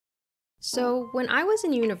So, when I was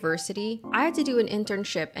in university, I had to do an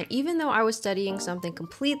internship, and even though I was studying something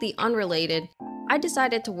completely unrelated, I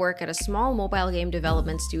decided to work at a small mobile game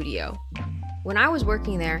development studio. When I was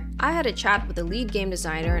working there, I had a chat with the lead game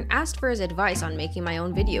designer and asked for his advice on making my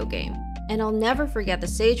own video game. And I'll never forget the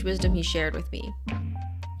sage wisdom he shared with me.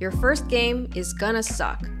 Your first game is gonna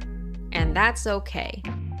suck, and that's okay.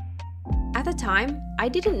 At the time, I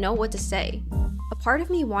didn't know what to say. A part of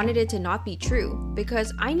me wanted it to not be true,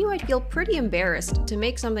 because I knew I'd feel pretty embarrassed to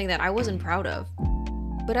make something that I wasn't proud of.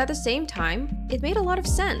 But at the same time, it made a lot of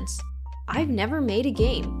sense. I've never made a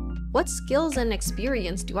game. What skills and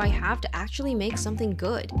experience do I have to actually make something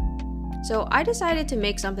good? So I decided to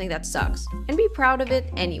make something that sucks, and be proud of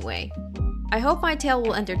it anyway. I hope my tale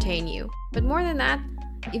will entertain you, but more than that,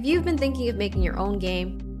 if you've been thinking of making your own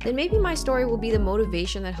game, then maybe my story will be the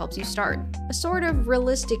motivation that helps you start. A sort of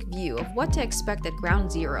realistic view of what to expect at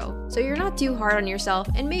ground zero, so you're not too hard on yourself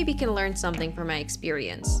and maybe can learn something from my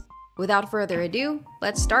experience. Without further ado,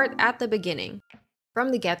 let's start at the beginning. From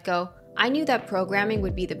the get-go, I knew that programming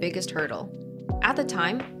would be the biggest hurdle. At the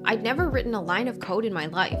time, I'd never written a line of code in my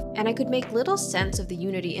life, and I could make little sense of the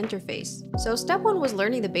Unity interface, so step one was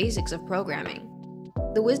learning the basics of programming.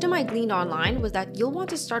 The wisdom I gleaned online was that you'll want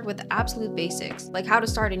to start with absolute basics, like how to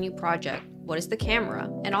start a new project, what is the camera,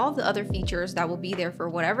 and all of the other features that will be there for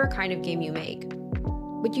whatever kind of game you make.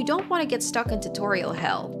 But you don't want to get stuck in tutorial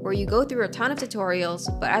hell, where you go through a ton of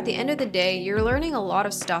tutorials, but at the end of the day, you're learning a lot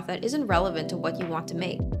of stuff that isn't relevant to what you want to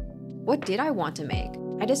make. What did I want to make?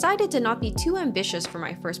 I decided to not be too ambitious for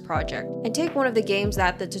my first project, and take one of the games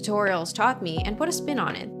that the tutorials taught me and put a spin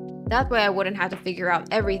on it. That way I wouldn't have to figure out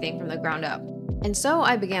everything from the ground up. And so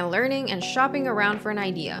I began learning and shopping around for an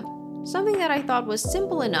idea. Something that I thought was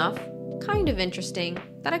simple enough, kind of interesting,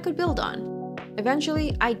 that I could build on.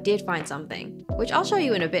 Eventually, I did find something, which I'll show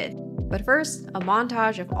you in a bit. But first, a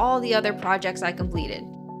montage of all the other projects I completed.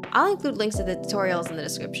 I'll include links to the tutorials in the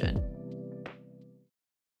description.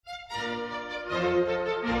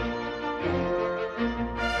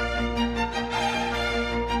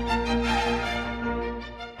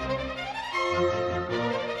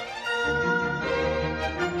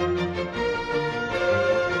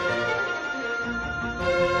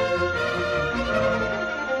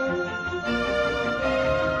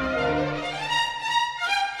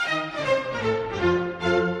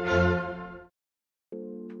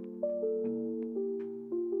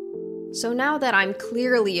 So now that I'm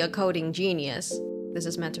clearly a coding genius, this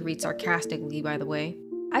is meant to read sarcastically by the way,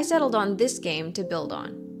 I settled on this game to build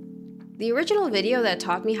on. The original video that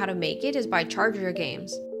taught me how to make it is by Charger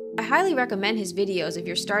Games. I highly recommend his videos if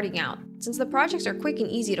you're starting out, since the projects are quick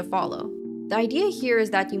and easy to follow. The idea here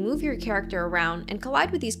is that you move your character around and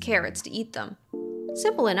collide with these carrots to eat them.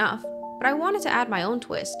 Simple enough, but I wanted to add my own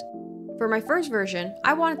twist. For my first version,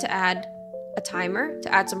 I wanted to add a timer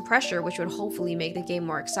to add some pressure, which would hopefully make the game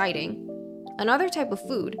more exciting, another type of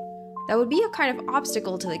food that would be a kind of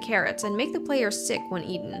obstacle to the carrots and make the player sick when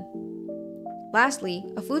eaten. Lastly,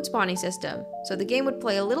 a food spawning system, so the game would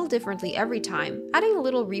play a little differently every time, adding a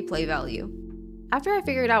little replay value. After I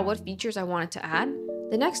figured out what features I wanted to add,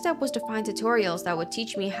 the next step was to find tutorials that would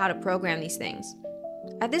teach me how to program these things.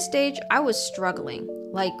 At this stage, I was struggling,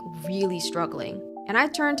 like really struggling, and I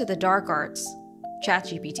turned to the dark arts,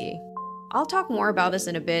 ChatGPT. I'll talk more about this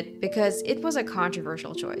in a bit because it was a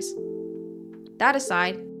controversial choice. That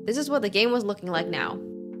aside, this is what the game was looking like now.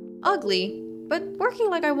 Ugly, but working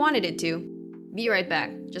like I wanted it to. Be right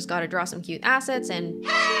back, just gotta draw some cute assets and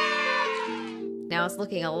now it's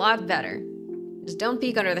looking a lot better. Just don't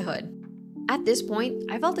peek under the hood. At this point,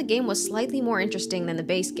 I felt the game was slightly more interesting than the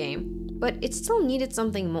base game, but it still needed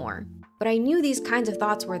something more. But I knew these kinds of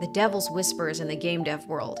thoughts were the devil's whispers in the game dev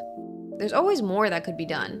world. There's always more that could be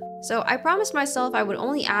done, so I promised myself I would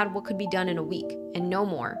only add what could be done in a week, and no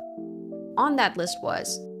more. On that list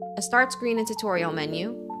was a start screen and tutorial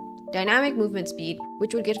menu, dynamic movement speed,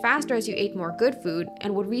 which would get faster as you ate more good food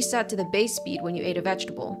and would reset to the base speed when you ate a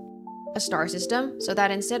vegetable, a star system, so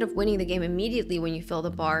that instead of winning the game immediately when you fill the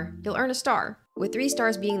bar, you'll earn a star, with 3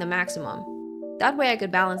 stars being the maximum. That way I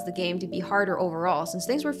could balance the game to be harder overall since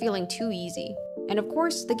things were feeling too easy. And of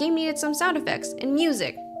course, the game needed some sound effects and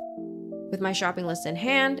music. With my shopping list in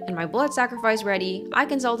hand and my blood sacrifice ready, I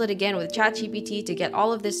consulted again with ChatGPT to get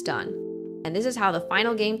all of this done. And this is how the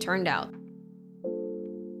final game turned out.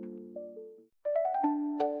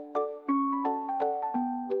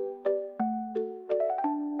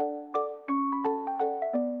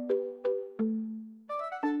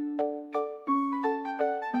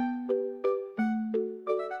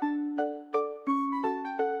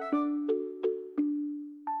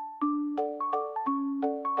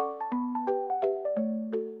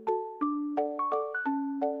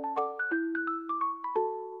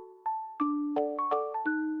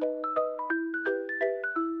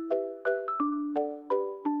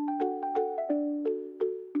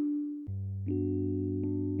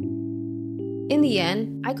 In the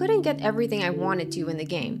end, I couldn't get everything I wanted to in the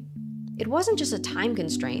game. It wasn't just a time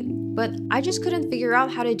constraint, but I just couldn't figure out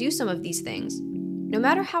how to do some of these things, no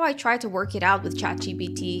matter how I tried to work it out with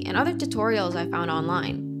ChatGPT and other tutorials I found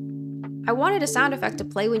online. I wanted a sound effect to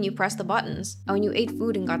play when you pressed the buttons, and when you ate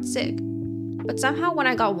food and got sick. But somehow when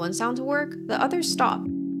I got one sound to work, the others stopped.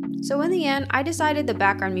 So in the end, I decided the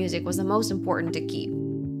background music was the most important to keep.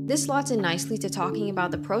 This slots in nicely to talking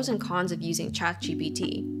about the pros and cons of using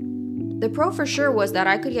ChatGPT. The pro for sure was that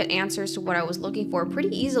I could get answers to what I was looking for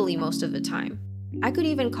pretty easily most of the time. I could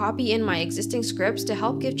even copy in my existing scripts to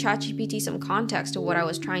help give ChatGPT some context to what I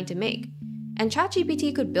was trying to make. And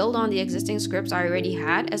ChatGPT could build on the existing scripts I already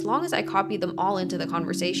had as long as I copied them all into the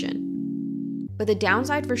conversation. But the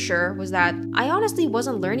downside for sure was that I honestly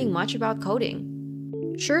wasn't learning much about coding.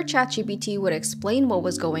 Sure, ChatGPT would explain what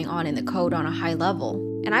was going on in the code on a high level,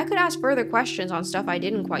 and I could ask further questions on stuff I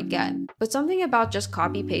didn't quite get. But something about just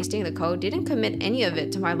copy-pasting the code didn't commit any of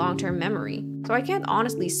it to my long-term memory, so I can't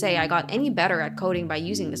honestly say I got any better at coding by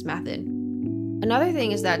using this method. Another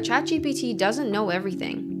thing is that ChatGPT doesn't know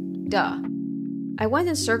everything. Duh. I went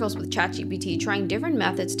in circles with ChatGPT trying different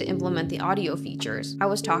methods to implement the audio features I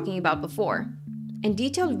was talking about before, and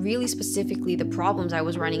detailed really specifically the problems I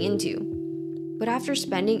was running into. But after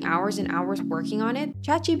spending hours and hours working on it,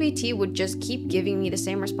 ChatGPT would just keep giving me the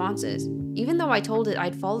same responses, even though I told it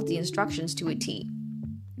I'd followed the instructions to a T.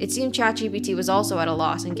 It seemed ChatGPT was also at a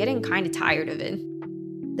loss and getting kinda tired of it.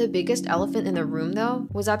 The biggest elephant in the room, though,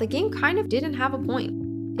 was that the game kind of didn't have a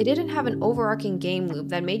point. It didn't have an overarching game loop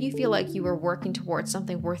that made you feel like you were working towards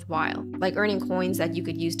something worthwhile, like earning coins that you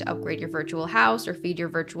could use to upgrade your virtual house or feed your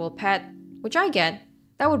virtual pet, which I get.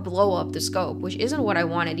 That would blow up the scope, which isn't what I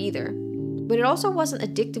wanted either. But it also wasn't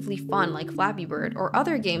addictively fun like Flappy Bird or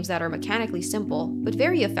other games that are mechanically simple, but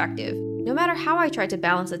very effective, no matter how I tried to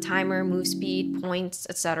balance the timer, move speed, points,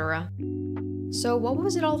 etc. So what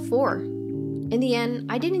was it all for? In the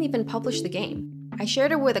end, I didn't even publish the game. I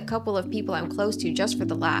shared it with a couple of people I'm close to just for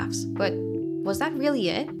the laughs, but was that really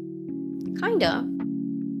it? Kinda.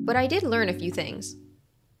 But I did learn a few things.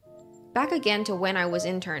 Back again to when I was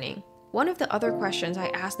interning, one of the other questions I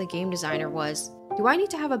asked the game designer was, do I need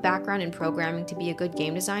to have a background in programming to be a good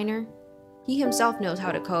game designer? He himself knows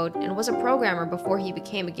how to code and was a programmer before he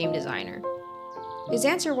became a game designer. His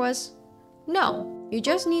answer was, no, you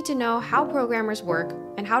just need to know how programmers work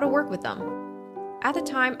and how to work with them. At the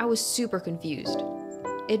time, I was super confused.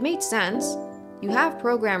 It made sense. You have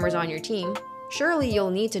programmers on your team, surely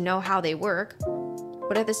you'll need to know how they work.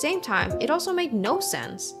 But at the same time, it also made no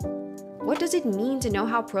sense. What does it mean to know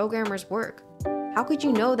how programmers work? How could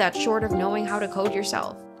you know that short of knowing how to code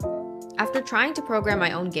yourself? After trying to program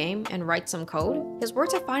my own game and write some code, his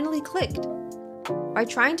words have finally clicked. By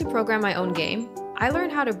trying to program my own game, I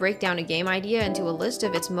learned how to break down a game idea into a list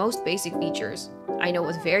of its most basic features. I know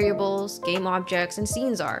what variables, game objects, and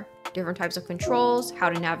scenes are, different types of controls, how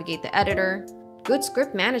to navigate the editor, good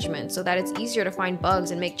script management so that it's easier to find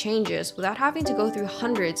bugs and make changes without having to go through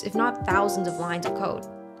hundreds if not thousands of lines of code.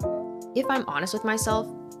 If I'm honest with myself,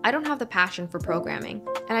 I don't have the passion for programming,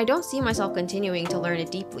 and I don't see myself continuing to learn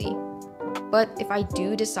it deeply. But if I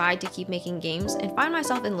do decide to keep making games and find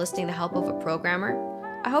myself enlisting the help of a programmer,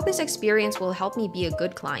 I hope this experience will help me be a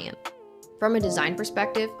good client. From a design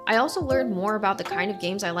perspective, I also learned more about the kind of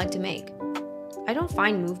games I like to make. I don't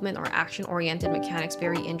find movement or action-oriented mechanics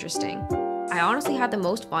very interesting. I honestly had the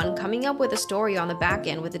most fun coming up with a story on the back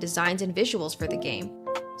end with the designs and visuals for the game.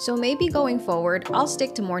 So maybe going forward, I'll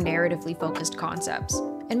stick to more narratively focused concepts,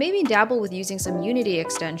 and maybe dabble with using some Unity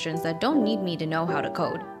extensions that don't need me to know how to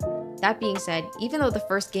code. That being said, even though the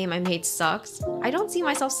first game I made sucks, I don't see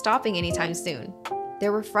myself stopping anytime soon.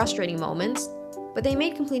 There were frustrating moments, but they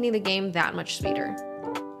made completing the game that much sweeter.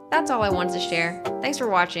 That's all I wanted to share. Thanks for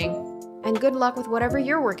watching, and good luck with whatever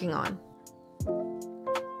you're working on.